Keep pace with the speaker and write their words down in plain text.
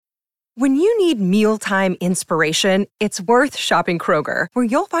When you need mealtime inspiration, it's worth shopping Kroger, where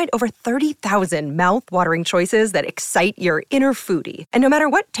you'll find over 30,000 mouth-watering choices that excite your inner foodie. And no matter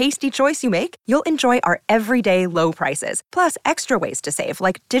what tasty choice you make, you'll enjoy our everyday low prices, plus extra ways to save,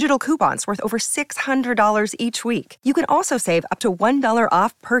 like digital coupons worth over $600 each week. You can also save up to $1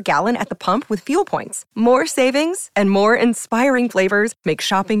 off per gallon at the pump with fuel points. More savings and more inspiring flavors make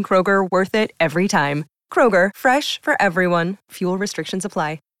shopping Kroger worth it every time. Kroger, fresh for everyone. Fuel restrictions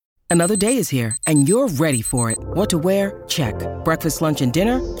apply. Another day is here, and you're ready for it. What to wear? Check. Breakfast, lunch, and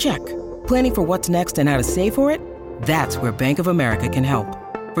dinner? Check. Planning for what's next and how to save for it? That's where Bank of America can help.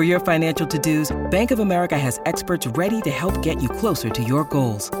 For your financial to-dos, Bank of America has experts ready to help get you closer to your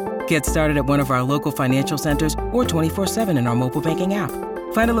goals. Get started at one of our local financial centers or 24/7 in our mobile banking app.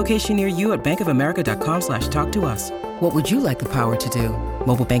 Find a location near you at bankofamerica.com/talktous. What would you like the power to do?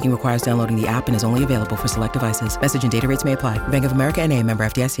 Mobile banking requires downloading the app and is only available for select devices. Message and data rates may apply. Bank of America N.A., member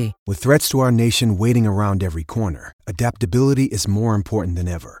FDIC. With threats to our nation waiting around every corner, adaptability is more important than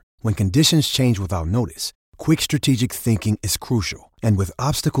ever. When conditions change without notice, quick strategic thinking is crucial. And with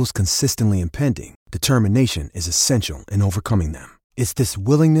obstacles consistently impending, determination is essential in overcoming them. It's this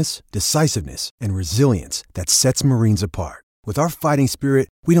willingness, decisiveness, and resilience that sets Marines apart. With our fighting spirit,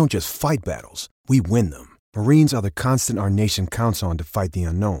 we don't just fight battles, we win them. Marines are the constant our nation counts on to fight the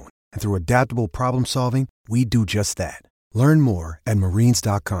unknown. And through adaptable problem solving, we do just that. Learn more at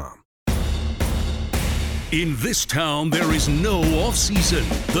Marines.com. In this town, there is no off-season.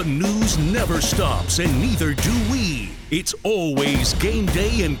 The news never stops, and neither do we. It's always game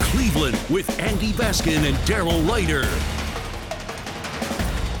day in Cleveland with Andy Baskin and Daryl Ryder.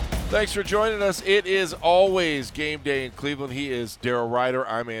 Thanks for joining us. It is always game day in Cleveland. He is Daryl Ryder.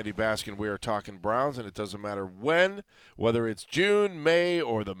 I'm Andy Baskin. We are talking Browns, and it doesn't matter when, whether it's June, May,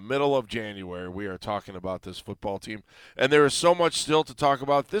 or the middle of January, we are talking about this football team. And there is so much still to talk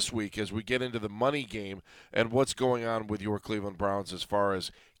about this week as we get into the money game and what's going on with your Cleveland Browns as far as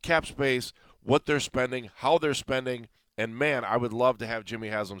cap space, what they're spending, how they're spending. And, man, I would love to have Jimmy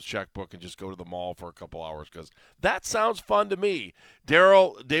Haslam's checkbook and just go to the mall for a couple hours because that sounds fun to me.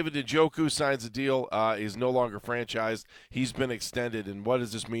 Daryl, David Njoku signs a deal. He's no longer franchised. He's been extended. And what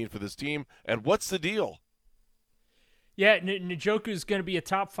does this mean for this team? And what's the deal? Yeah, Njoku is going to be a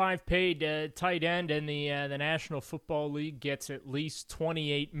top 5 paid tight end in the National Football League. Gets at least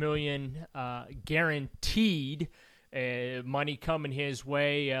 $28 million guaranteed. Money coming his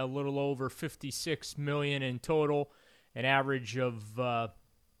way, a little over $56 million in total. An average of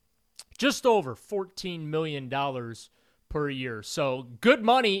just over $14 million per year. So good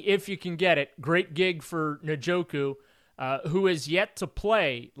money if you can get it. Great gig for Njoku, who is yet to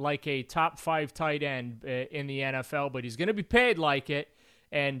play like a top 5 tight end in the NFL, but he's going to be paid like it,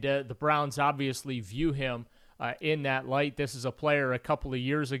 and the Browns obviously view him in that light. This is a player a couple of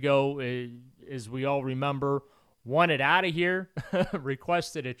years ago, as we all remember, wanted out of here,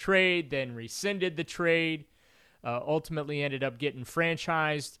 requested a trade, then rescinded the trade. Ultimately ended up getting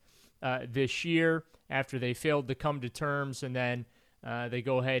franchised this year after they failed to come to terms, and then they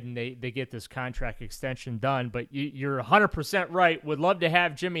go ahead and they get this contract extension done. But you're 100% right. Would love to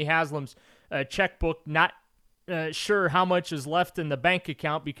have Jimmy Haslam's checkbook. Not sure how much is left in the bank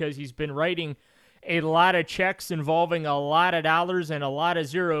account because he's been writing a lot of checks involving a lot of dollars and a lot of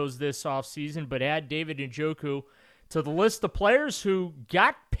zeros this offseason. But add David Njoku to the list of players who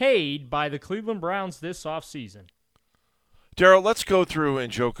got paid by the Cleveland Browns this offseason. Daryl, let's go through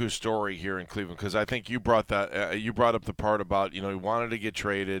Njoku's story here in Cleveland because I think you brought up the part about, he wanted to get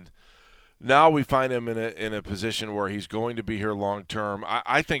traded. Now we find him in a position where he's going to be here long term.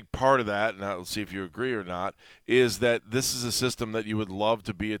 I think part of that, and I'll see if you agree or not, is that this is a system that you would love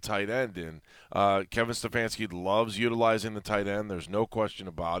to be a tight end in. Kevin Stefanski loves utilizing the tight end. There's no question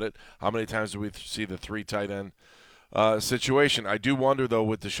about it. How many times do we see the 3 tight end situation? I do wonder, though,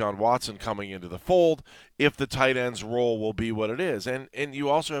 with Deshaun Watson coming into the fold, if the tight end's role will be what it is. And you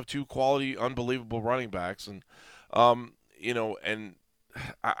also have 2 quality, unbelievable running backs. And, and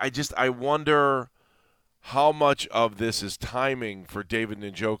I wonder how much of this is timing for David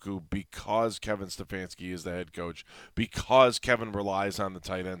Njoku because Kevin Stefanski is the head coach, because Kevin relies on the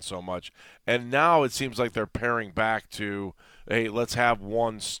tight end so much. And now it seems like they're paring back to, hey, let's have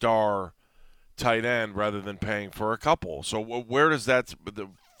 1 star tight end rather than paying for a couple. So where does that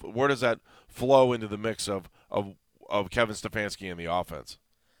flow into the mix of Kevin Stefanski and the offense?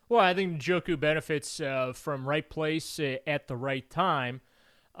 Well, I think Njoku benefits from right place at the right time.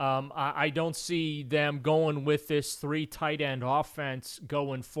 I don't see them going with this 3 tight end offense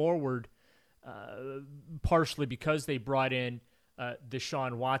going forward, partially because they brought in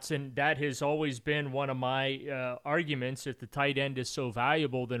Deshaun Watson. That has always been one of my arguments. If the tight end is so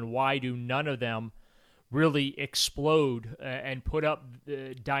valuable, then why do none of them really explode and put up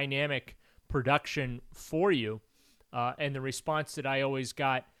dynamic production for you? And the response that I always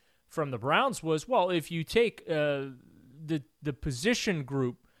got from the Browns was, well, if you take the position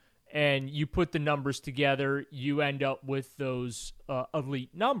group and you put the numbers together, you end up with those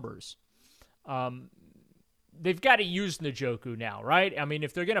elite numbers. They've got to use Njoku now, right? I mean,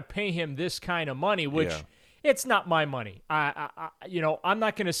 if they're going to pay him this kind of money, which it's not my money. I'm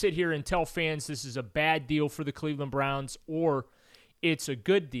not going to sit here and tell fans this is a bad deal for the Cleveland Browns or it's a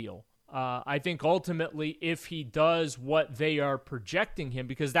good deal. I think ultimately if he does what they are projecting him,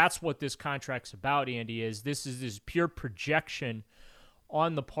 because that's what this contract's about, Andy, is this pure projection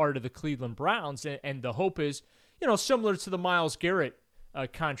on the part of the Cleveland Browns. And the hope is, similar to the Myles Garrett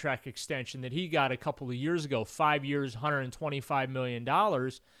contract extension that he got a couple of years ago, 5 years, $125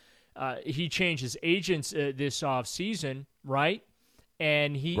 million. He changed his agents this offseason, right?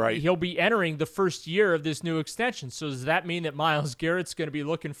 And he'll be entering the first year of this new extension. So does that mean that Myles Garrett's going to be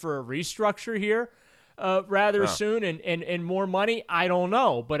looking for a restructure here rather soon and more money? I don't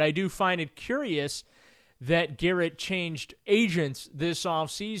know. But I do find it curious that Garrett changed agents this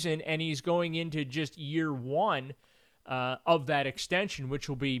offseason and he's going into just year one of that extension, which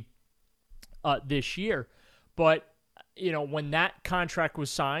will be this year. But, when that contract was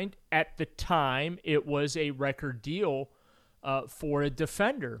signed, at the time, it was a record deal for a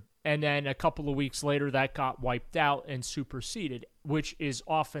defender. And then a couple of weeks later, that got wiped out and superseded, which is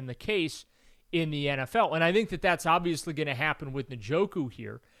often the case in the NFL. And I think that that's obviously going to happen with Njoku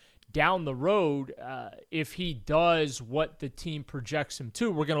here. Down the road, if he does what the team projects him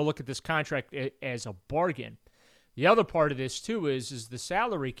to, we're going to look at this contract as a bargain. The other part of this, too, is the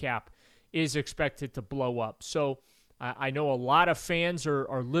salary cap is expected to blow up. So I know a lot of fans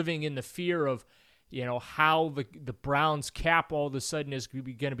are living in the fear of, how the Browns cap all of a sudden is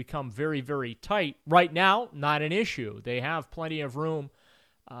going to become very, very tight. Right now, not an issue. They have plenty of room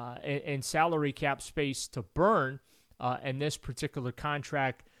and salary cap space to burn, and this particular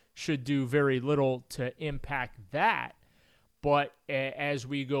contract should do very little to impact that. But as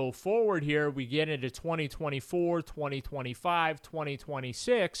we go forward here, we get into 2024, 2025,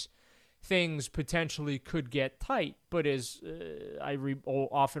 2026, things potentially could get tight. But as I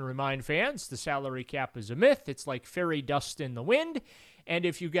often remind fans, the salary cap is a myth. It's like fairy dust in the wind. And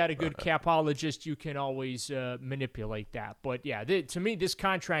if you got a good capologist, you can always manipulate that. But, yeah, to me, this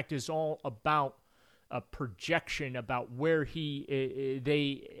contract is all about a projection about where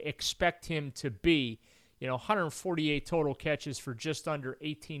they expect him to be. 148 total catches for just under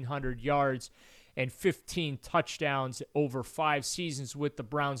 1,800 yards and 15 touchdowns over 5 seasons with the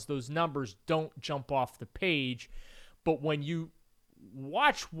Browns. Those numbers don't jump off the page. But when you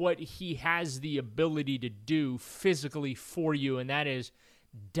watch what he has the ability to do physically for you, and that is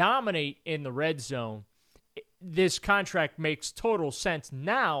dominate in the red zone, this contract makes total sense.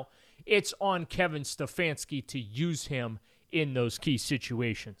 Now it's on Kevin Stefanski to use him in those key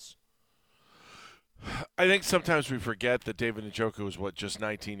situations. I think sometimes we forget that David Njoku was, just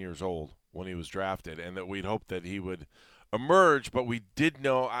 19 years old when he was drafted, and that we'd hoped that he would emerge, but we did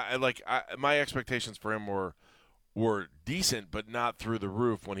know my expectations for him were decent, but not through the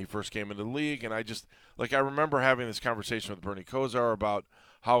roof when he first came into the league. And I remember having this conversation with Bernie Kosar about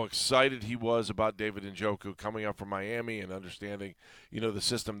how excited he was about David Njoku coming up from Miami and understanding, the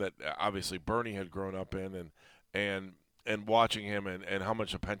system that obviously Bernie had grown up in, and watching him and how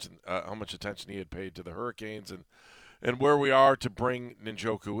much attention he had paid to the Hurricanes and where we are to bring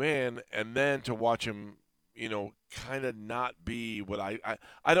Njoku in, and then to watch him, kind of not be what I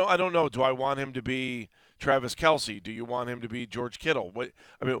don't know. Do I want him to be Travis Kelce? Do you want him to be George Kittle?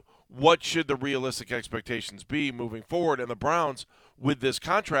 What should the realistic expectations be moving forward? And the Browns, with this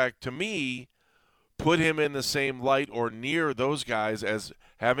contract, to me, put him in the same light or near those guys as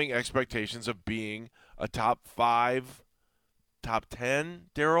having expectations of being a top 5, top 10,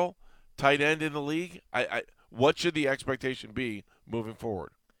 Daryl, tight end in the league. What should the expectation be moving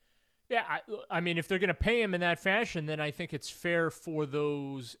forward? Yeah, I mean, if they're going to pay him in that fashion, then I think it's fair for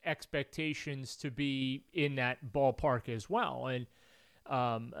those expectations to be in that ballpark as well. And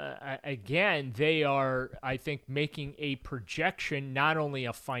again, they are, I think, making a projection, not only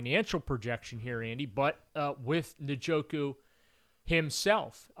a financial projection here, Andy, but with Njoku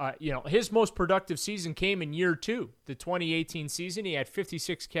himself. His most productive season came in year 2, the 2018 season. He had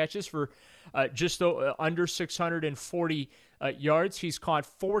 56 catches for just under 640 yards. He's caught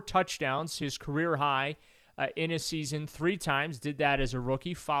 4 touchdowns, his career high in a season 3 times. Did that as a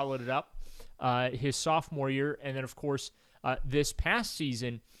rookie, followed it up his sophomore year, and then, of course, this past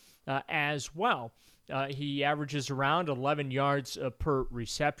season as well. He averages around 11 yards per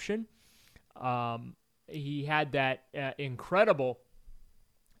reception. He had that incredible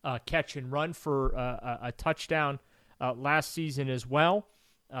catch and run for a touchdown last season as well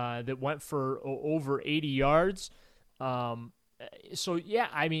that went for over 80 yards. So, yeah,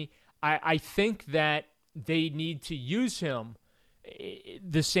 I mean, I think that they need to use him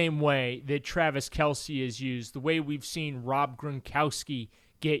the same way that Travis Kelce is used, the way we've seen Rob Gronkowski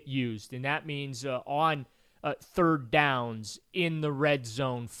get used. And that means on third downs, in the red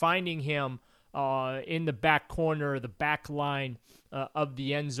zone, finding him in the back corner, the back line of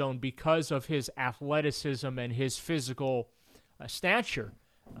the end zone because of his athleticism and his physical stature.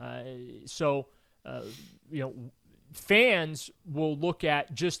 Fans will look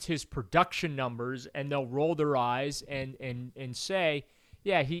at just his production numbers and they'll roll their eyes and say,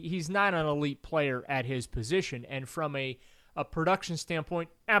 yeah, he's not an elite player at his position. And from a production standpoint,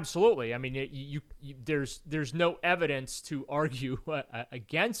 absolutely. I mean, there's no evidence to argue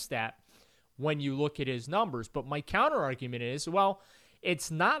against that when you look at his numbers. But my counter argument is, well, it's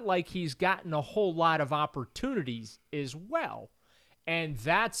not like he's gotten a whole lot of opportunities as well. And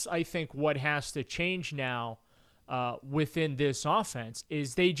that's, I think, what has to change now within this offense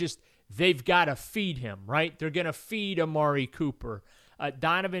is they've got to feed him, right? They're going to feed Amari Cooper.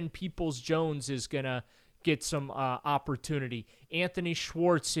 Donovan Peoples-Jones is going to get some opportunity. Anthony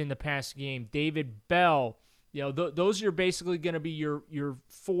Schwartz in the past game. David Bell. Those are basically going to be your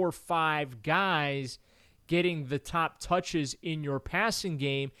 4 or 5 guys getting the top touches in your passing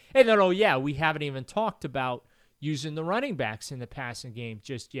game. And then, we haven't even talked about using the running backs in the passing game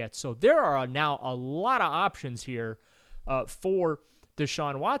just yet. So there are now a lot of options here for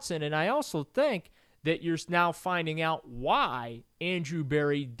Deshaun Watson. And I also think that you're now finding out why Andrew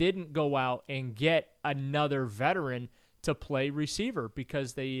Berry didn't go out and get another veteran to play receiver,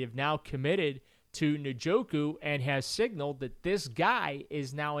 because they have now committed to Njoku and has signaled that this guy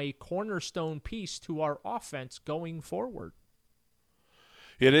is now a cornerstone piece to our offense going forward.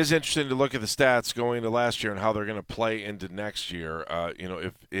 It is interesting to look at the stats going into last year and how they're going to play into next year.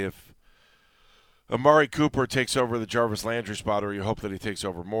 If Amari Cooper takes over the Jarvis Landry spot, or you hope that he takes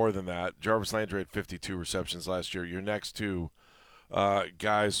over more than that, Jarvis Landry had 52 receptions last year. Your next two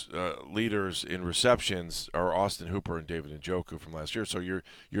leaders in receptions are Austin Hooper and David Njoku from last year. So you're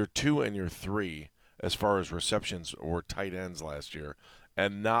 2 and you're 3 as far as receptions or tight ends last year,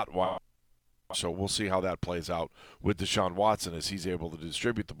 and not wide. So we'll see how that plays out with Deshaun Watson as he's able to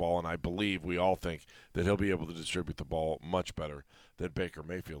distribute the ball, and I believe we all think that he'll be able to distribute the ball much better than Baker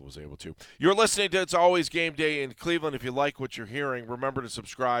Mayfield was able to. You're listening to It's Always Game Day in Cleveland. If you like what you're hearing, remember to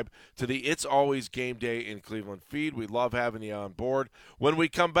subscribe to the It's Always Game Day in Cleveland feed. We love having you on board. When we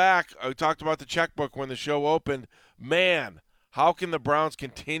come back, I talked about the checkbook when the show opened. Man, how can the Browns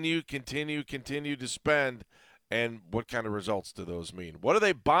continue to spend? And what kind of results do those mean? What are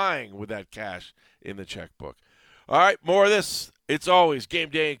they buying with that cash in the checkbook? All right, more of this. It's Always Game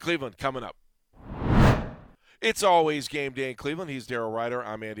Day in Cleveland coming up. It's Always Game Day in Cleveland. He's Daryl Ryder.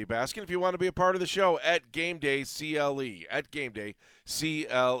 I'm Andy Baskin. If you want to be a part of the show, at Game Day CLE. At Game Day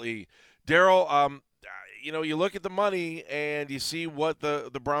CLE. Daryl, you look at the money and you see what the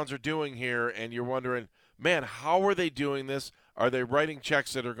Browns are doing here, and you're wondering, man, how are they doing this? Are they writing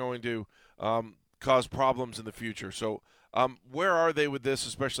checks that are going to cause problems in the future? So where are they with this,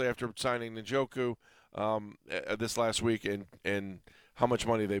 especially after signing Njoku this last week, and how much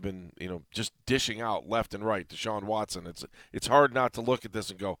money they've been just dishing out left and right to Deshaun Watson? It's hard not to look at this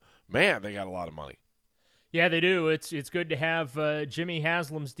and go, man, they got a lot of money. Yeah, they do. It's good to have Jimmy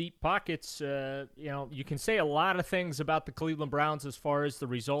Haslam's deep pockets. You can say a lot of things about the Cleveland Browns as far as the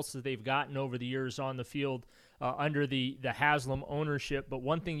results that they've gotten over the years on the field under the Haslam ownership. But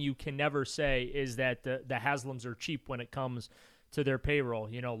one thing you can never say is that the Haslams are cheap when it comes to their payroll.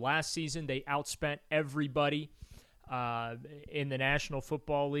 Last season they outspent everybody in the National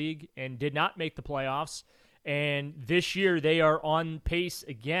Football League and did not make the playoffs. And this year they are on pace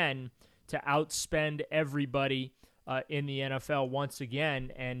again to outspend everybody in the NFL once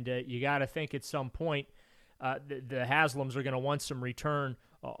again. And you got to think at some point the Haslams are going to want some return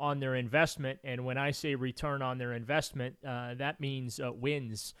on their investment. And when I say return on their investment, that means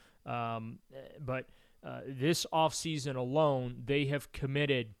wins. But this offseason alone, they have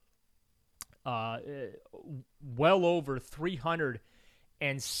committed well over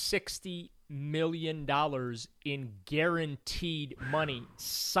 $360 million in guaranteed money,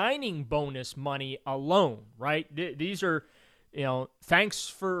 signing bonus money alone, right? These are, thanks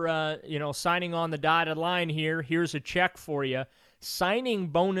for, signing on the dotted line here. Here's a check for you. Signing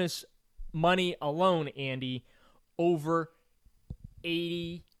bonus money alone, Andy, over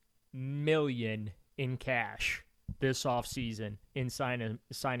 $80 million in cash this offseason in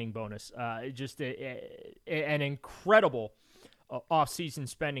signing bonus. Just an incredible offseason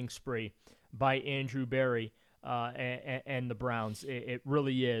spending spree by Andrew Berry and the Browns. It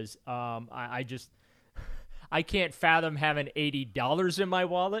really is. I can't fathom having $80 in my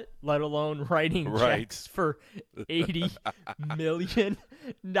wallet, let alone writing checks for $80 million.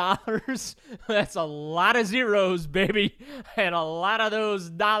 That's a lot of zeros, baby. And a lot of those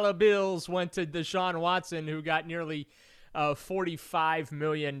dollar bills went to Deshaun Watson, who got nearly $45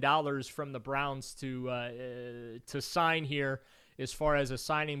 million from the Browns to sign here. As far as a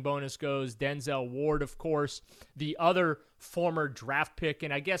signing bonus goes, Denzel Ward, of course, the other former draft pick.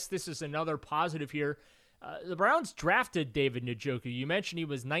 And I guess this is another positive here. The Browns drafted David Njoku. You mentioned he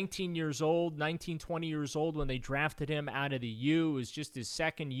was 19 years old, 20 years old when they drafted him out of the U. It was just his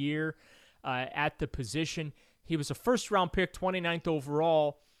second year at the position. He was a first-round pick, 29th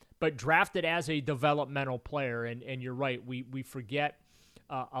overall, but drafted as a developmental player. And you're right, we forget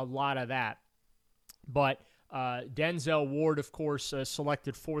a lot of that. But Denzel Ward, of course,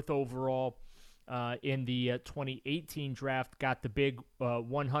 selected 4th overall in the 2018 draft, got the big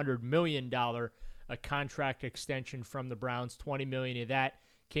 $100 million a contract extension from the Browns. $20 million of that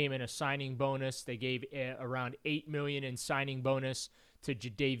came in a signing bonus. They gave around $8 million in signing bonus to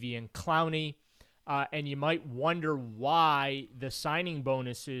Jadeveon Clowney. And you might wonder why the signing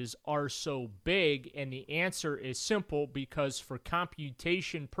bonuses are so big, and the answer is simple: because for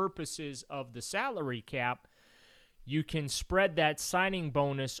computation purposes of the salary cap, you can spread that signing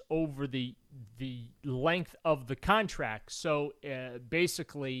bonus over the length of the contract. So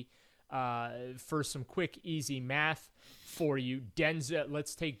basically, for some quick, easy math for you,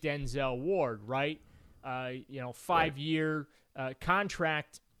 let's take Denzel Ward, right? 5-year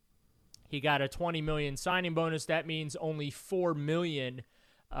contract. He got a $20 million signing bonus. That means only $4 million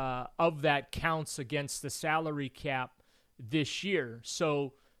of that counts against the salary cap this year.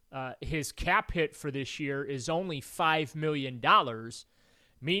 So his cap hit for this year is only $5 million.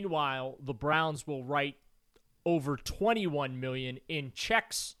 Meanwhile, the Browns will write over $21 million in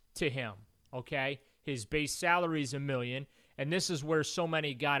checks to him, okay? His base salary is $1 million, and this is where so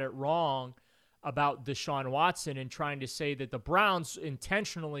many got it wrong about Deshaun Watson and trying to say that the Browns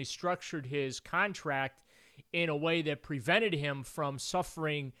intentionally structured his contract in a way that prevented him from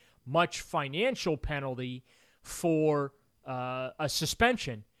suffering much financial penalty for a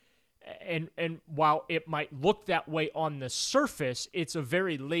suspension. And while it might look that way on the surface, it's a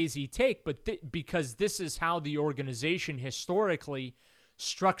very lazy take, but because this is how the organization historically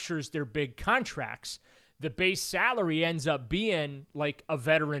structures their big contracts. The base salary ends up being like a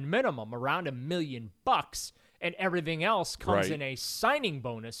veteran minimum, around $1 million, and everything else comes in a signing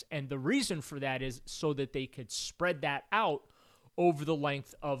bonus. And the reason for that is so that they could spread that out over the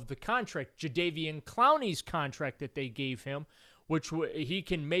length of the contract. Jadeveon Clowney's contract that they gave him, which he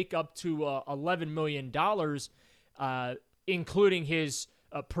can make up to $11 million, including his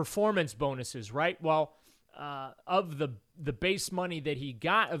performance bonuses, right? Well, of the base money that he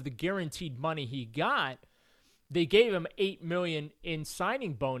got, of the guaranteed money he got, they gave him $8 million in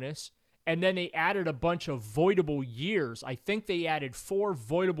signing bonus, and then they added a bunch of voidable years. I think they added 4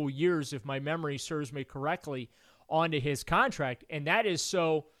 voidable years, if my memory serves me correctly, onto his contract, and that is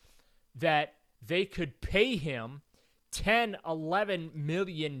so that they could pay him $10-11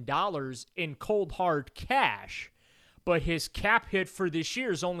 million in cold hard cash, but his cap hit for this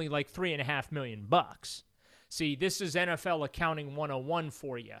year is only like $3.5 million. See, this is NFL accounting 101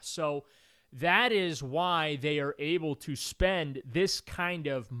 for you. So that is why they are able to spend this kind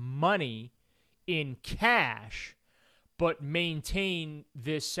of money in cash, but maintain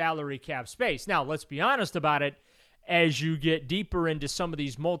this salary cap space. Now, let's be honest about it. As you get deeper into some of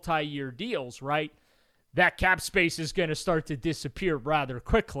these multi-year deals, right, that cap space is going to start to disappear rather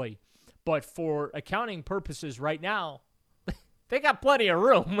quickly. But for accounting purposes right now, they got plenty of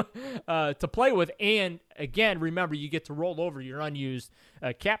room to play with. And, again, remember, you get to roll over your unused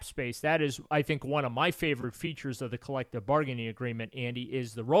cap space. That is, I think, one of my favorite features of the collective bargaining agreement, Andy,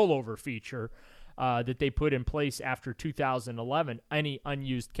 is the rollover feature that they put in place after 2011. Any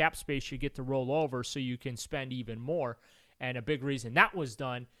unused cap space you get to roll over so you can spend even more. And a big reason that was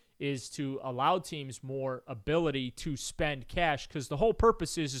done is to allow teams more ability to spend cash, because the whole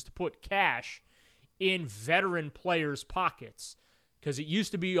purpose is to put cash in veteran players' pockets, because it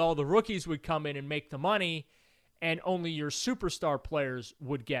used to be all the rookies would come in and make the money and only your superstar players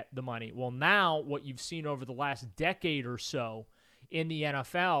would get the money. Well, now what you've seen over the last decade or so in the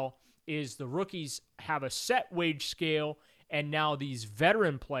NFL is the rookies have a set wage scale, and now these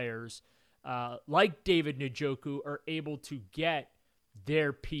veteran players like David Njoku are able to get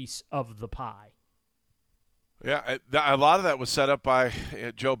their piece of the pie. Yeah, a lot of that was set up by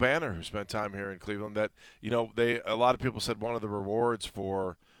Joe Banner, who spent time here in Cleveland. That a lot of people said one of the rewards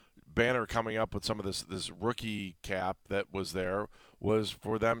for Banner coming up with some of this rookie cap that was there was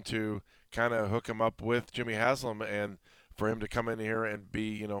for them to kind of hook him up with Jimmy Haslam and for him to come in here and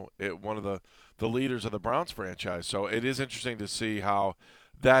be one of the leaders of the Browns franchise. So it is interesting to see how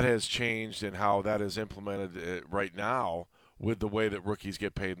that has changed and how that is implemented right now with the way that rookies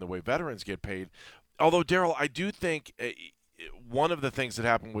get paid and the way veterans get paid. Although, Daryl, I do think one of the things that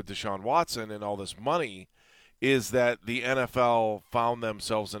happened with Deshaun Watson and all this money is that the NFL found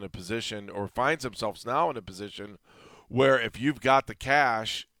themselves in a position, or finds themselves now in a position, where if you've got the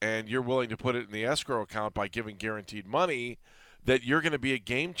cash and you're willing to put it in the escrow account by giving guaranteed money, that you're going to be a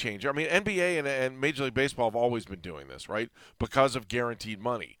game changer. I mean, NBA and Major League Baseball have always been doing this, right, because of guaranteed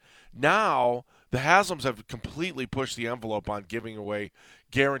money. Now, the Haslams have completely pushed the envelope on giving away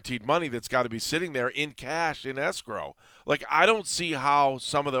guaranteed money that's got to be sitting there in cash in escrow. Like, I don't see how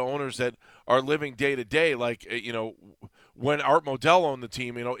some of the owners that are living day to day, like, when Art Modell owned the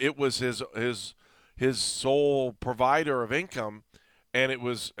team, it was his sole provider of income, and it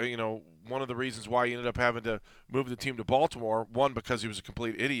was, one of the reasons why he ended up having to move the team to Baltimore, one, because he was a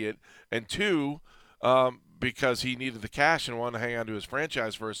complete idiot, and two, because he needed the cash and wanted to hang on to his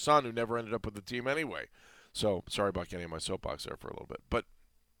franchise for his son, who never ended up with the team anyway. So, sorry about getting in my soapbox there for a little bit. But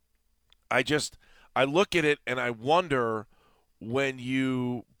I look at it and I wonder, when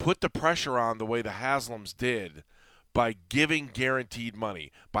you put the pressure on the way the Haslams did by giving guaranteed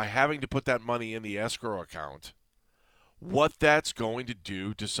money, by having to put that money in the escrow account, what that's going to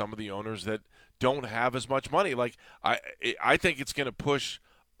do to some of the owners that don't have as much money. Like, I think it's going to push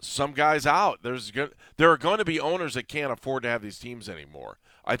some guys out. There are going to be owners that can't afford to have these teams anymore.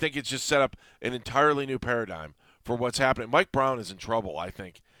 I think it's just set up an entirely new paradigm for what's happening. Mike Brown is in trouble, I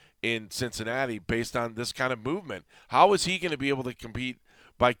think, in Cincinnati based on this kind of movement. How is he going to be able to compete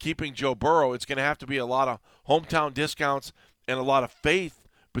by keeping Joe Burrow? It's going to have to be a lot of hometown discounts and a lot of faith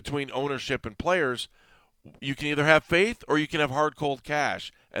between ownership and players. You can either have faith or you can have hard, cold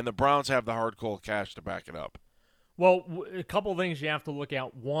cash, and the Browns have the hard, cold cash to back it up. Well, a couple of things you have to look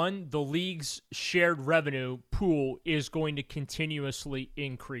at. One, the league's shared revenue pool is going to continuously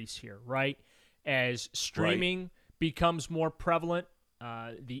increase here, right? As streaming becomes more prevalent,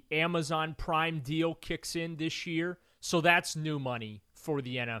 the Amazon Prime deal kicks in this year, so that's new money for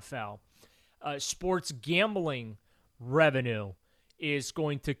the NFL. Sports gambling revenue is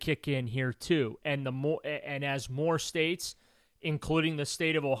going to kick in here too, and as more states, including the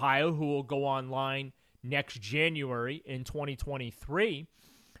state of Ohio, who will go online next January in 2023,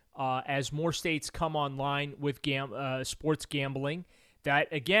 as more states come online with sports gambling, that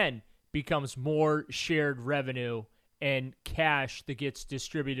again becomes more shared revenue and cash that gets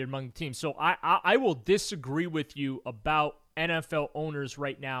distributed among the teams. So I will disagree with you about NFL owners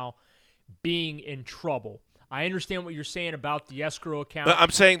right now being in trouble. I understand what you're saying about the escrow account. But I'm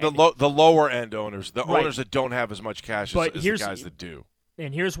saying the lower end owners, the owners that don't have as much cash as the guys that do.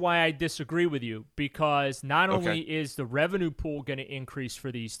 And here's why I disagree with you, because not only is the revenue pool going to increase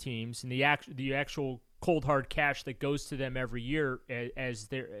for these teams and the actual cold hard cash that goes to them every year as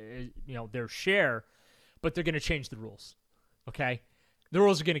their share, but they're going to change the rules. Okay, the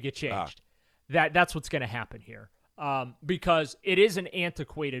rules are going to get changed. That's what's going to happen here, because it is an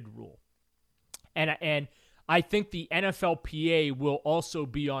antiquated rule, and I think the NFLPA will also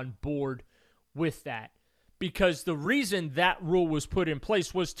be on board with that. Because the reason that rule was put in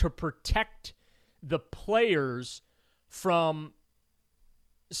place was to protect the players from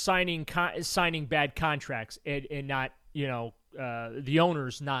signing bad contracts and not, the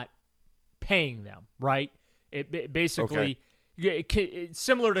owners not paying them, right? It basically, it's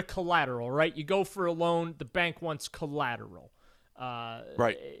similar to collateral, right? You go for a loan, the bank wants collateral.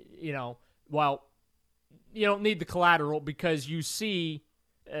 Right. Well, you don't need the collateral because you see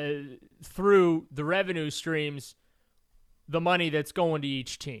through the revenue streams the money that's going to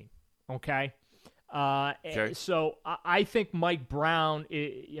each team, okay? So I think Mike Brown,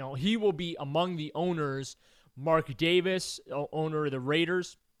 he will be among the owners. Mark Davis, owner of the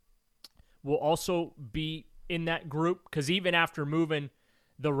Raiders, will also be in that group, because even after moving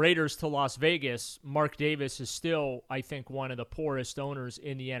the Raiders to Las Vegas, Mark Davis is still, I think, one of the poorest owners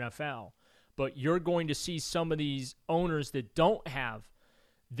in the NFL. But you're going to see some of these owners that don't have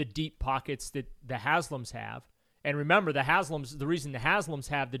the deep pockets that the Haslams have. And remember, the reason the Haslams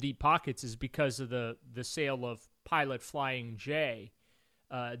have the deep pockets is because of the sale of Pilot Flying J,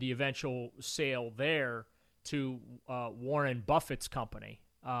 the eventual sale there to Warren Buffett's company.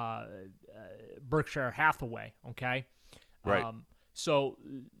 Berkshire Hathaway. Okay, right. So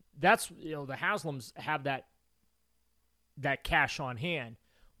that's the Haslams have that cash on hand.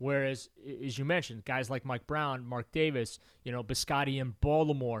 Whereas, as you mentioned, guys like Mike Brown, Mark Davis, Biscotti in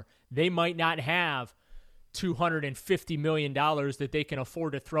Baltimore, they might not have $250 million that they can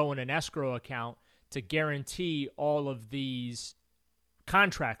afford to throw in an escrow account to guarantee all of these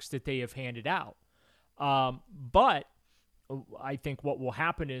contracts that they have handed out. But I think what will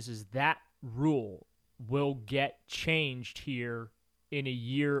happen is that rule will get changed here in a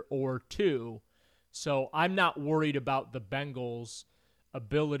year or two. So I'm not worried about the Bengals'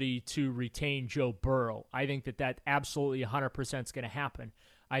 ability to retain Joe Burrow. I think that absolutely 100% is going to happen.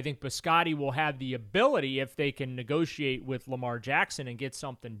 I think Biscotti will have the ability, if they can negotiate with Lamar Jackson and get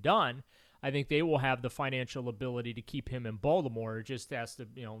something done, I think they will have the financial ability to keep him in Baltimore. It just has to,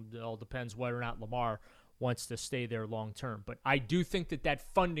 it all depends whether or not Lamar wants to stay there long term. But I do think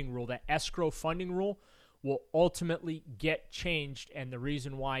that funding rule, that escrow funding rule, will ultimately get changed. And the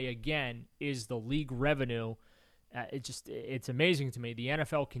reason why, again, is the league revenue. It's amazing to me. The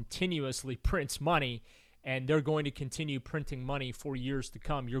NFL continuously prints money, and they're going to continue printing money for years to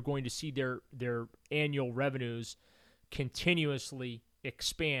come. You're going to see their annual revenues continuously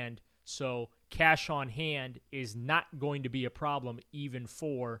expand. So cash on hand is not going to be a problem even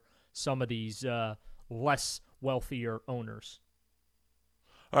for some of these less wealthier owners.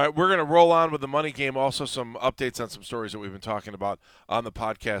 All right, we're going to roll on with the money game. Also, some updates on some stories that we've been talking about on the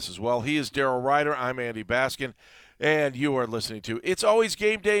podcast as well. He is Daryl Ryder. I'm Andy Baskin, and you are listening to It's Always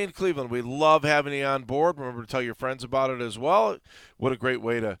Game Day in Cleveland. We love having you on board. Remember to tell your friends about it as well. What a great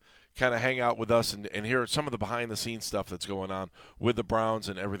way to kind of hang out with us and hear some of the behind-the-scenes stuff that's going on with the Browns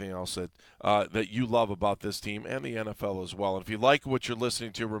and everything else that you love about this team and the NFL as well. And if you like what you're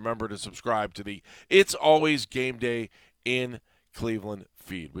listening to, remember to subscribe to the It's Always Game Day in Cleveland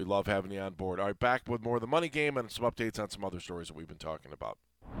feed. We love having you on board. All right, back with more of the money game and some updates on some other stories that we've been talking about.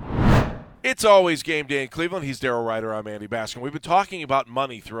 It's Always Game Day in Cleveland. He's Daryl Ryder. I'm Andy Baskin. We've been talking about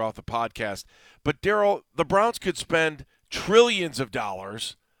money throughout the podcast. But, Daryl, the Browns could spend trillions of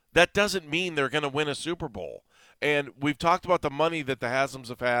dollars. That doesn't mean they're going to win a Super Bowl. And we've talked about the money that the Haslams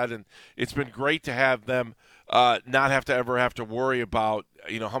have had, and it's been great to have them not have to worry about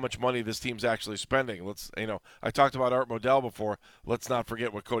how much money this team's actually spending. I talked about Art Modell before. Let's not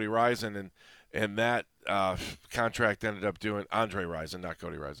forget what Cody Rison and that contract ended up doing. Andre Rison, not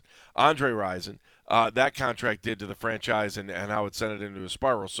Cody Rison. Andre Rison, that contract did to the franchise and how it sent it into a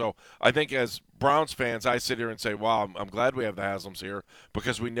spiral. So I think as Browns fans, I sit here and say, wow, I'm glad we have the Haslams here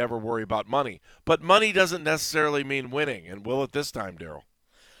because we never worry about money. But money doesn't necessarily mean winning, and will it this time, Daryl?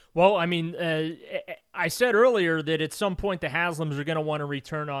 Well, I mean, I said earlier that at some point the Haslams are going to want to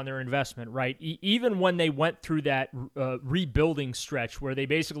return on their investment, right? Even when they went through that rebuilding stretch where they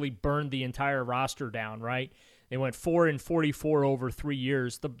basically burned the entire roster down, right? They went 4-44 over 3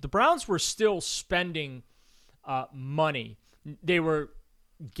 years. The Browns were still spending money. They were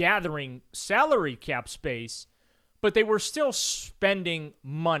gathering salary cap space, but they were still spending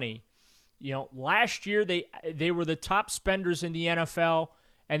money. Last year they were the top spenders in the NFL,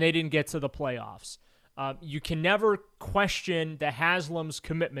 and they didn't get to the playoffs. You can never question the Haslams'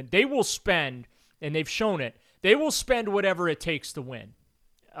 commitment. They will spend, and they've shown it, they will spend whatever it takes to win.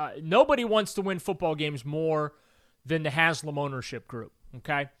 Nobody wants to win football games more than the Haslam ownership group,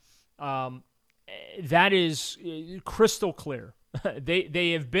 okay? That is crystal clear.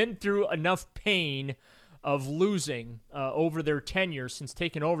 They have been through enough pain of losing over their tenure since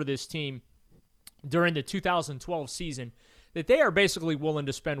taking over this team during the 2012 season that they are basically willing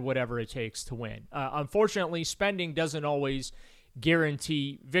to spend whatever it takes to win. Unfortunately, spending doesn't always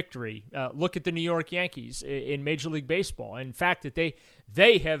guarantee victory. Look at the New York Yankees in Major League Baseball. In fact, that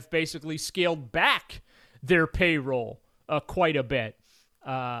they have basically scaled back their payroll quite a bit.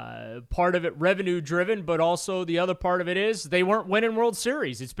 Part of it revenue-driven, but also the other part of it is they weren't winning World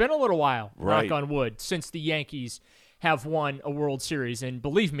Series. It's been a little while, right, knock on wood, since the Yankees have won a World Series. And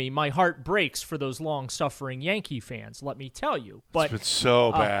believe me, my heart breaks for those long-suffering Yankee fans, let me tell you. But it's been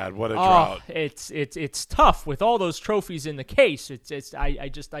so bad. What a drought. It's tough with all those trophies in the case. I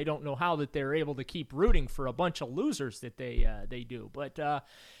don't know how that they're able to keep rooting for a bunch of losers that they do. But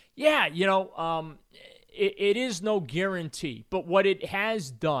it is no guarantee. But what it has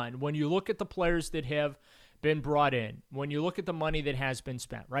done, when you look at the players that have been brought in, when you look at the money that has been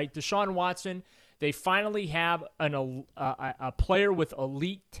spent, right? Deshaun Watson, they finally have a player with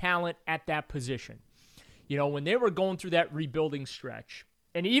elite talent at that position. When they were going through that rebuilding stretch,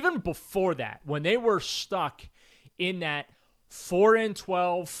 and even before that, when they were stuck in that 4-12,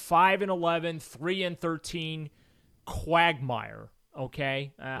 5-11, 3-13 quagmire,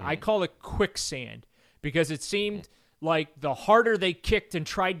 okay? I call it quicksand because it seemed like the harder they kicked and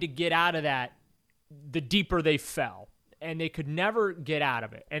tried to get out of that, the deeper they fell. And they could never get out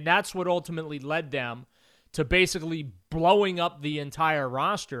of it. And that's what ultimately led them to basically blowing up the entire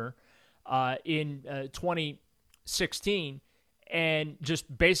roster in 2016 and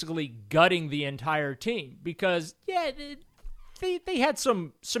just basically gutting the entire team. Because, yeah, they had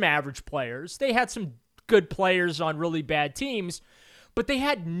some average players. They had some good players on really bad teams, but they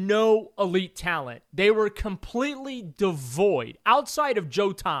had no elite talent. They were completely devoid. Outside of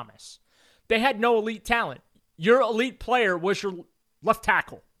Joe Thomas, they had no elite talent. Your elite player was your left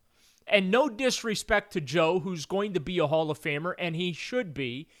tackle. And no disrespect to Joe, who's going to be a Hall of Famer, and he should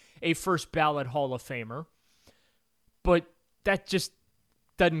be a first ballot Hall of Famer. But that just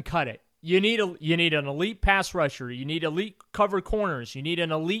doesn't cut it. You need an elite pass rusher. You need elite cover corners. You need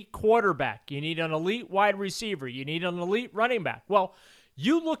an elite quarterback. You need an elite wide receiver. You need an elite running back. Well,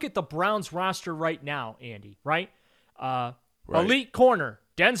 you look at the Browns roster right now, Andy, right? Elite corner,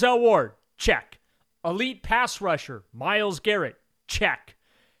 Denzel Ward, check. Elite pass rusher, Myles Garrett, check.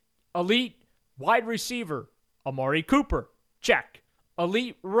 Elite wide receiver, Amari Cooper, check.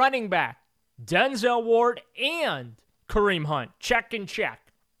 Elite running back, Denzel Ward and Kareem Hunt, check and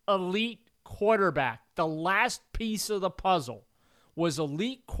check. Elite quarterback, the last piece of the puzzle was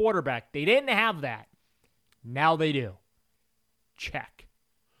elite quarterback. They didn't have that. Now they do. Check.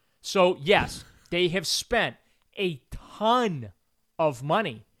 So, yes, they have spent a ton of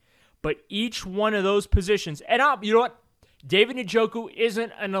money. But each one of those positions, and you know what? David Njoku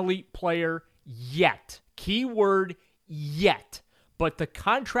isn't an elite player yet. Keyword yet. But the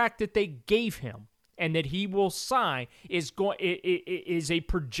contract that they gave him and that he will sign is a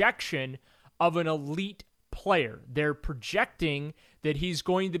projection of an elite player. They're projecting that he's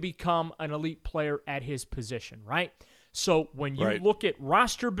going to become an elite player at his position, right? So when you look at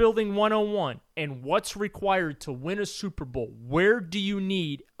roster building 101 and what's required to win a Super Bowl, where do you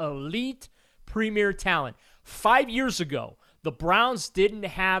need elite premier talent? 5 years ago, the Browns didn't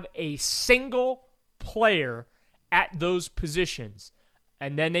have a single player at those positions.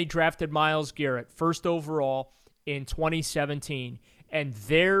 And then they drafted Myles Garrett, first overall in 2017. And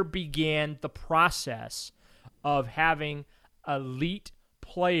there began the process of having elite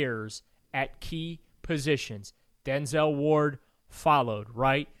players at key positions. Denzel Ward followed,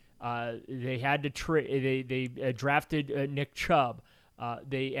 right? They had to they drafted Nick Chubb.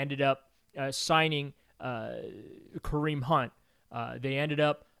 They ended up signing Kareem Hunt. They ended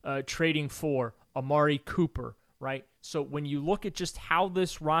up trading for Amari Cooper, right? So when you look at just how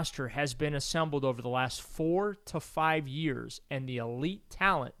this roster has been assembled over the last 4 to 5 years and the elite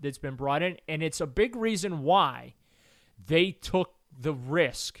talent that's been brought in, and it's a big reason why they took the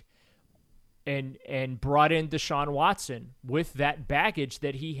risk and brought in Deshaun Watson with that baggage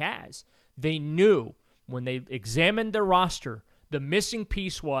that he has. They knew when they examined their roster, the missing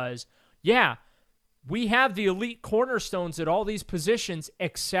piece was, we have the elite cornerstones at all these positions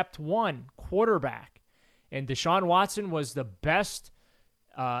except one, quarterback. And Deshaun Watson was the best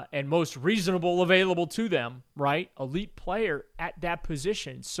and most reasonable available to them, right? Elite player at that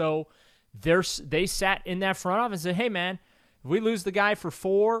position. So they sat in that front office and said, hey, man, if we lose the guy for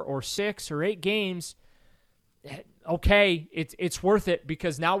 4 or 6 or 8 games, okay, it's worth it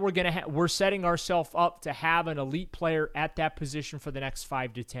because now we're setting ourselves up to have an elite player at that position for the next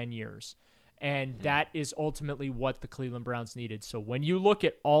 5 to 10 years. And that is ultimately what the Cleveland Browns needed. So when you look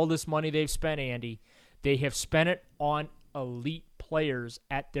at all this money they've spent, Andy, they have spent it on elite players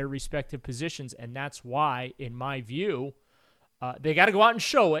at their respective positions, and that's why, in my view, they got to go out and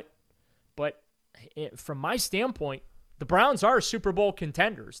show it. But from my standpoint, the Browns are Super Bowl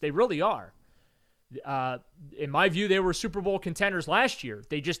contenders. They really are. In my view, they were Super Bowl contenders last year.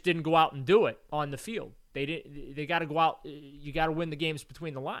 They just didn't go out and do it on the field. They got to go out. You got to win the games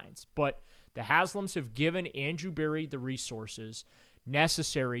between the lines. But the Haslams have given Andrew Berry the resources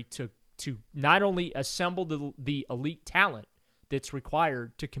necessary to not only assemble the elite talent that's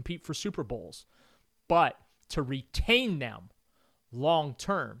required to compete for Super Bowls, but to retain them long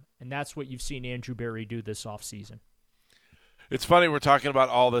term. And that's what you've seen Andrew Berry do this offseason. It's funny, we're talking about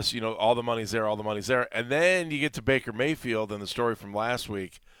all this, all the money's there, and then you get to Baker Mayfield and the story from last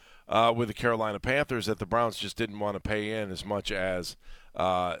week with the Carolina Panthers that the Browns just didn't want to pay in as much as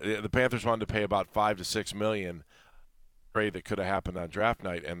the Panthers wanted to pay about $5 to $6 million trade that could have happened on draft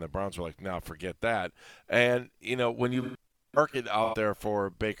night, and the Browns were like, no, forget that. And, when you market out there for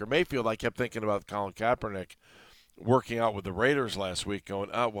Baker Mayfield, I kept thinking about Colin Kaepernick working out with the Raiders last week going,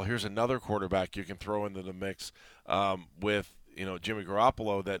 well, here's another quarterback you can throw into the mix with Jimmy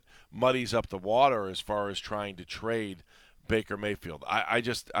Garoppolo that muddies up the water as far as trying to trade Baker Mayfield. I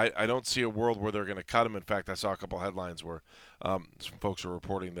don't see a world where they're going to cut him. In fact, I saw a couple headlines where some folks are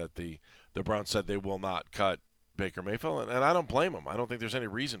reporting that the Browns said they will not cut Baker Mayfield, and I don't blame them. I don't think there's any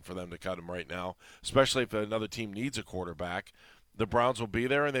reason for them to cut him right now, especially if another team needs a quarterback. The Browns will be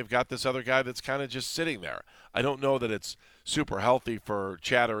there, and they've got this other guy that's kind of just sitting there. I don't know that it's super healthy for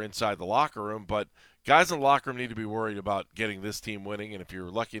chatter inside the locker room, but guys in the locker room need to be worried about getting this team winning, and if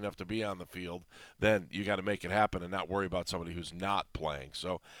you're lucky enough to be on the field, then you got to make it happen and not worry about somebody who's not playing.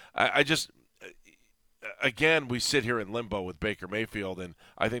 So I just – again, we sit here in limbo with Baker Mayfield, and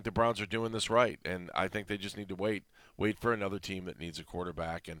I think the Browns are doing this right, and I think they just need to wait for another team that needs a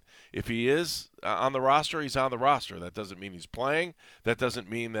quarterback. And if he is on the roster, he's on the roster. That doesn't mean he's playing. That doesn't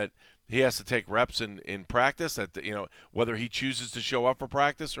mean that he has to take reps in practice. That, you know, whether he chooses to show up for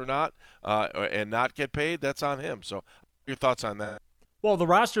practice or not, and not get paid, that's on him. So, your thoughts on that? Well, the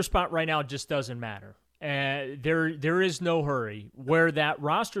roster spot right now just doesn't matter. There is no hurry. Where that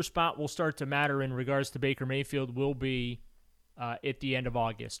roster spot will start to matter in regards to Baker Mayfield will be at the end of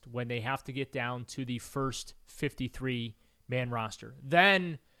August, when they have to get down to the first 53-man roster.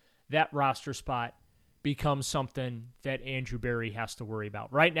 Then that roster spot becomes something that Andrew Berry has to worry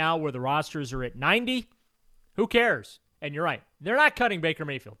about. Right now, where the rosters are at 90, who cares? And you're right. They're not cutting Baker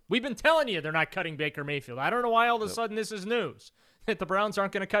Mayfield. We've been telling you they're not cutting Baker Mayfield. I don't know why all of a sudden this is news, that the Browns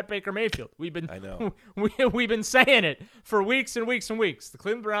aren't going to cut Baker Mayfield. I know. We've been saying it for weeks and weeks and weeks. The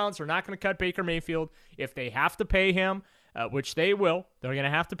Cleveland Browns are not going to cut Baker Mayfield. If they have to pay him, which they will, they're going to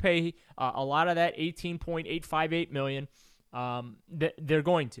have to pay a lot of that $18.858 million. They're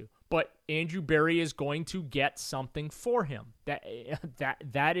going to. But Andrew Berry is going to get something for him.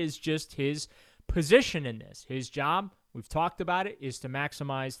 That is just his position in this. His job, we've talked about it, is to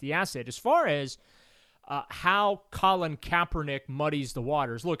maximize the asset. As far as how Colin Kaepernick muddies the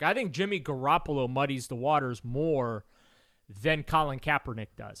waters, look, I think Jimmy Garoppolo muddies the waters more than Colin Kaepernick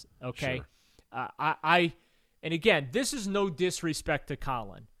does. Okay, sure. And again, this is no disrespect to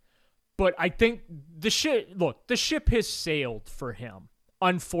Colin, but I think the ship has sailed for him.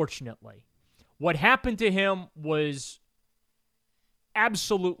 Unfortunately, what happened to him was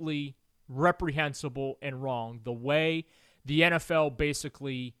absolutely reprehensible and wrong. The way the NFL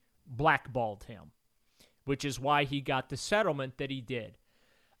basically blackballed him, which is why he got the settlement that he did.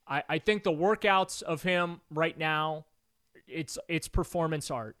 I think the workouts of him right now, it's performance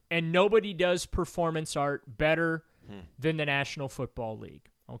art, and nobody does performance art better than the National Football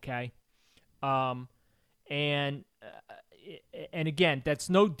League. Okay, and again, that's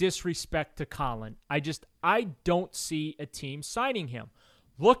no disrespect to Colin. I don't see a team signing him.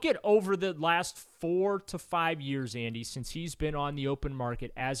 Look at over the last 4 to 5 years, Andy, since he's been on the open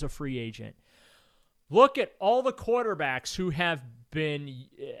market as a free agent. Look at all the quarterbacks who have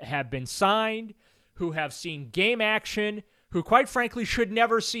been signed, who have seen game action, who quite frankly should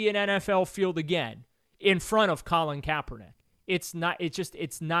never see an NFL field again in front of Colin Kaepernick. It's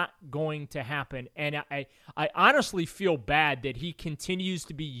not going to happen. And I honestly feel bad that he continues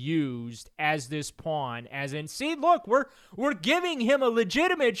to be used as this pawn, as in, see, look, we're giving him a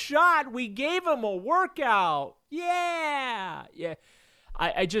legitimate shot. We gave him a workout. Yeah.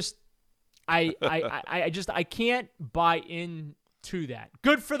 I can't buy into that.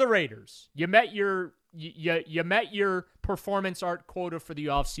 Good for the Raiders. You met your performance art quota for the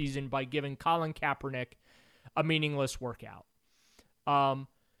offseason by giving Colin Kaepernick a meaningless workout.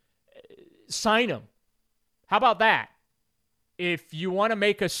 Sign him. How about that? If you want to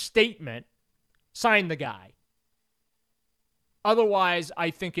make a statement, sign the guy. Otherwise, I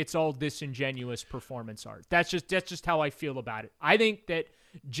think it's all disingenuous performance art. That's just how I feel about it. I think that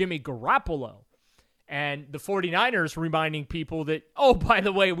Jimmy Garoppolo and the 49ers reminding people that, oh, by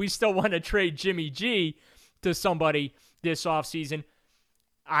the way, we still want to trade Jimmy G to somebody this offseason.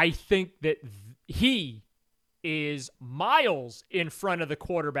 I think that he is miles in front of the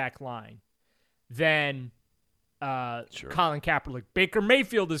quarterback line than Colin Kaepernick. Baker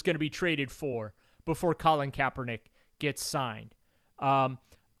Mayfield is going to be traded for before Colin Kaepernick gets signed.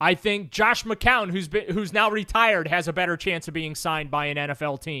 I think Josh McCown, who's now retired, has a better chance of being signed by an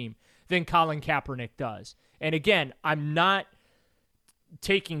NFL team than Colin Kaepernick does. And again, I'm not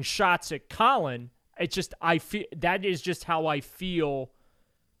taking shots at Colin. It's just I feel that is just how I feel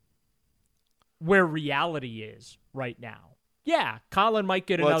where reality is right now. Yeah, Colin might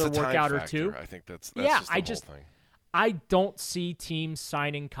get another workout or two. I think that's just the whole thing. I don't see teams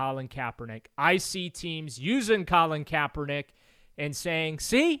signing Colin Kaepernick. I see teams using Colin Kaepernick and saying,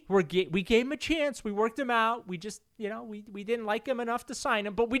 see, we gave him a chance. We worked him out. We just, we didn't like him enough to sign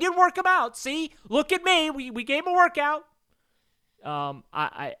him, but we did work him out. See, look at me. We gave him a workout.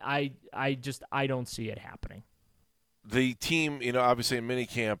 I don't see it happening. the team, obviously in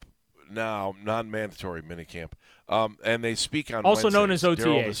minicamp now, non-mandatory minicamp, and they speak on also Wednesdays. known as OTAs.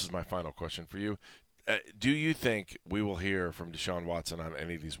 Darryl, this is my final question for you. Do you think we will hear from Deshaun Watson on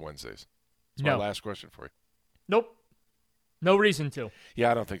any of these Wednesdays? That's my last question for you. Nope. No reason to.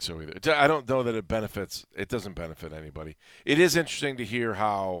 Yeah, I don't think so either. I don't know that it benefits. It doesn't benefit anybody. It is interesting to hear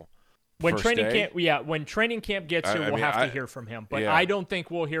how when when training camp gets here, we'll have to hear from him. But I don't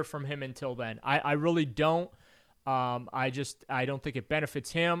think we'll hear from him until then. I really don't. I don't think it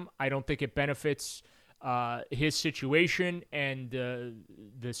benefits him. I don't think it benefits his situation and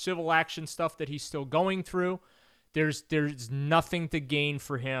the civil action stuff that he's still going through. There's nothing to gain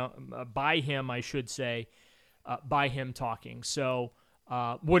for him by him talking. So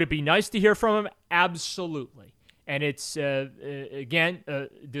would it be nice to hear from him? Absolutely. And it's again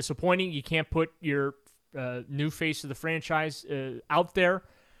disappointing. You can't put your new face of the franchise out there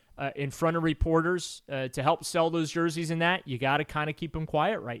in front of reporters to help sell those jerseys and that. You got to kind of keep him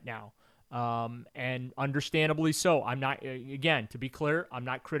quiet right now. And understandably so. I'm not, again, to be clear, I'm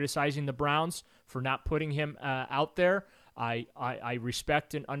not criticizing the Browns for not putting him out there. I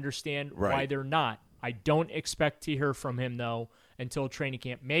respect and understand why they're not. I don't expect to hear from him, though, until training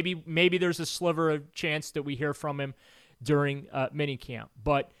camp. Maybe there's a sliver of chance that we hear from him during minicamp.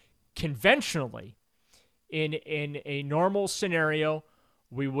 But conventionally, in a normal scenario,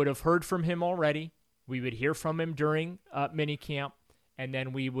 we would have heard from him already. We would hear from him during minicamp. And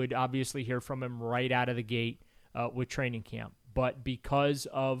then we would obviously hear from him right out of the gate with training camp. But because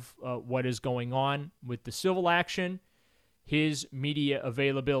of what is going on with the civil action, his media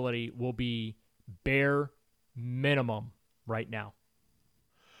availability will be bare minimum right now.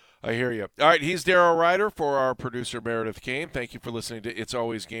 I hear you. All right, he's Darryl Ryder for our producer, Meredith Kane. Thank you for listening to It's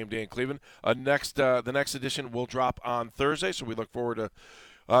Always Game Day in Cleveland. The next edition will drop on Thursday, so we look forward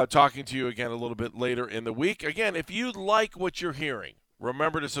to talking to you again a little bit later in the week. Again, if you like what you're hearing,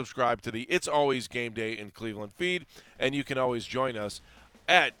 remember to subscribe to the It's Always Game Day in Cleveland feed, and you can always join us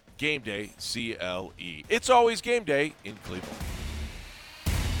at Game Day CLE. It's Always Game Day in Cleveland.